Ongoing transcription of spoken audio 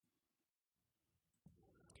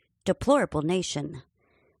Deplorable Nation,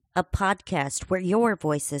 a podcast where your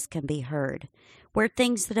voices can be heard, where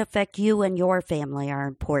things that affect you and your family are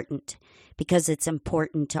important, because it's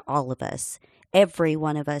important to all of us. Every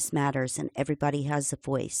one of us matters and everybody has a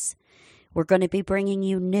voice. We're going to be bringing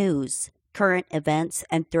you news, current events,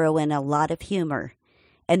 and throw in a lot of humor.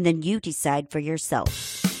 And then you decide for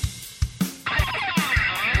yourself.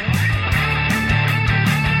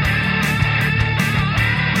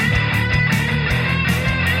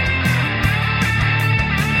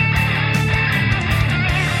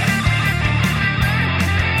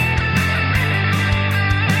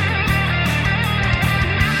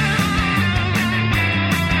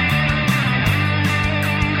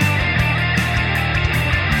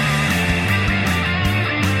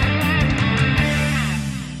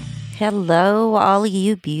 Hello, all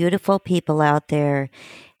you beautiful people out there.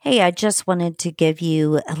 Hey, I just wanted to give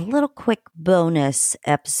you a little quick bonus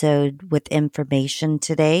episode with information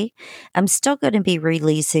today. I'm still going to be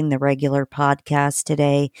releasing the regular podcast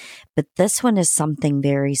today, but this one is something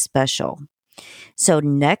very special. So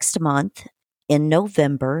next month, in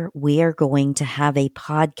November, we are going to have a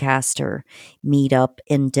podcaster meetup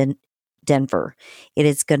in Denver. It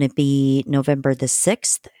is going to be November the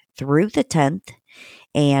 6th through the 10th.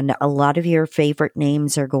 And a lot of your favorite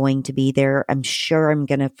names are going to be there. I'm sure I'm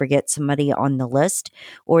going to forget somebody on the list,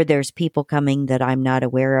 or there's people coming that I'm not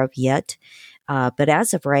aware of yet. But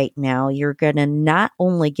as of right now, you're going to not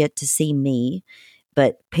only get to see me,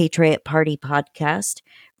 but Patriot Party Podcast,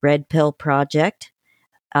 Red Pill Project,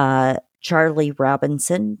 Charlie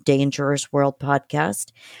Robinson, Dangerous World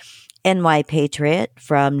Podcast, NY Patriot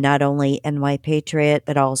from not only NY Patriot,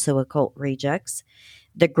 but also Occult Rejects,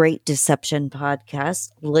 The Great Deception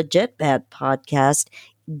Podcast, Legit Bad Podcast,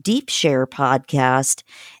 Deep Share Podcast,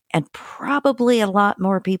 and probably a lot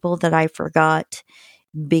more people that I forgot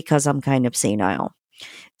because I'm kind of senile.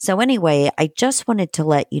 So anyway, I just wanted to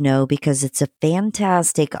let you know because it's a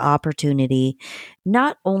fantastic opportunity,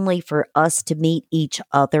 not only for us to meet each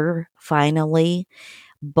other finally,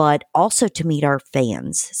 but also to meet our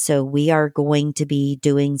fans. So we are going to be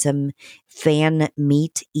doing some fan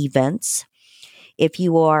meet events. If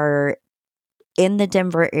you are in the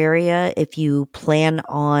Denver area, if you plan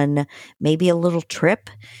on maybe a little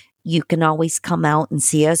trip, you can always come out and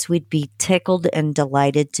see us. We'd be tickled and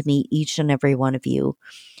delighted to meet each and every one of you.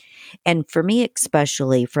 And for me,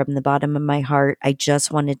 especially from the bottom of my heart, I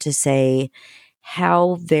just wanted to say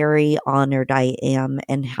how very honored I am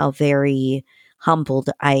and how very humbled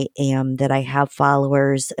I am that I have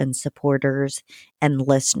followers and supporters and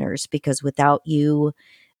listeners, because without you,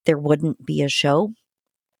 there wouldn't be a show.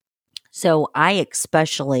 So I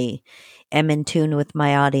especially am in tune with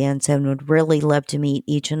my audience and would really love to meet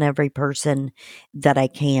each and every person that I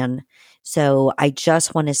can. So I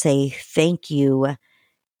just want to say thank you.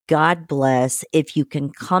 God bless. If you can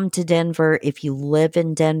come to Denver, if you live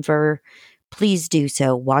in Denver, please do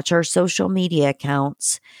so. Watch our social media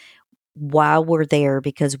accounts while we're there,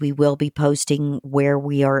 because we will be posting where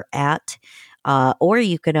we are at. Or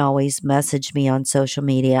you can always message me on social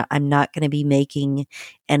media. I'm not going to be making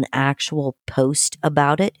an actual post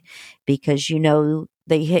about it because,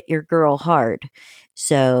 they hit your girl hard.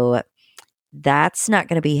 So that's not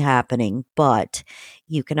going to be happening, but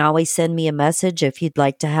you can always send me a message if you'd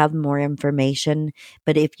like to have more information.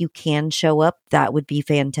 But if you can show up, that would be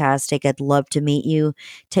fantastic. I'd love to meet you,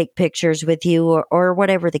 take pictures with you, or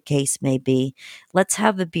whatever the case may be. Let's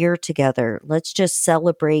have a beer together. Let's just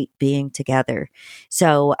celebrate being together.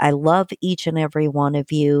 So I love each and every one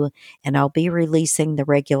of you, and I'll be releasing the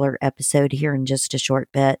regular episode here in just a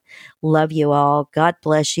short bit. Love you all. God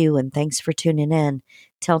bless you, and thanks for tuning in.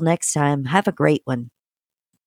 Till next time, have a great one.